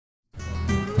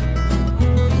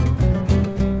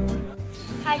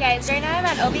guys, right now I'm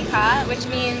at Obikà, which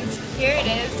means here it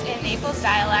is in Naples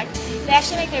dialect. They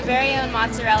actually make their very own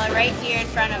mozzarella right here in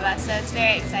front of us, so it's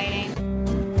very exciting.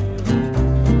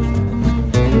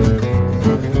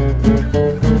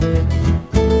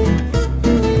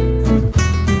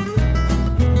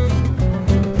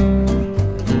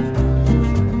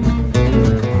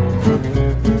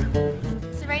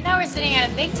 So right now we're sitting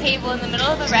at a big table in the middle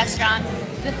of a restaurant.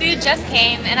 The food just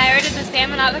came, and I ordered the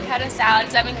salmon avocado salad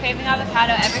because I've been craving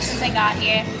avocado ever since I got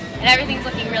here, and everything's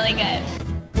looking really good.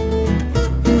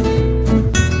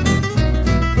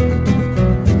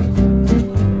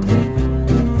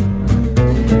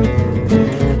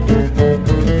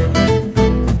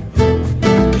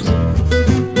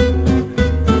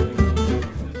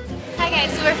 Hi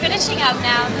guys, so we're finishing up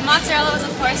now. The mozzarella was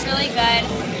of course really good,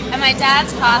 and my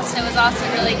dad's pasta was also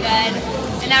really good.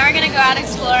 And now we're going to go out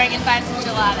exploring and find some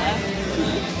gelato.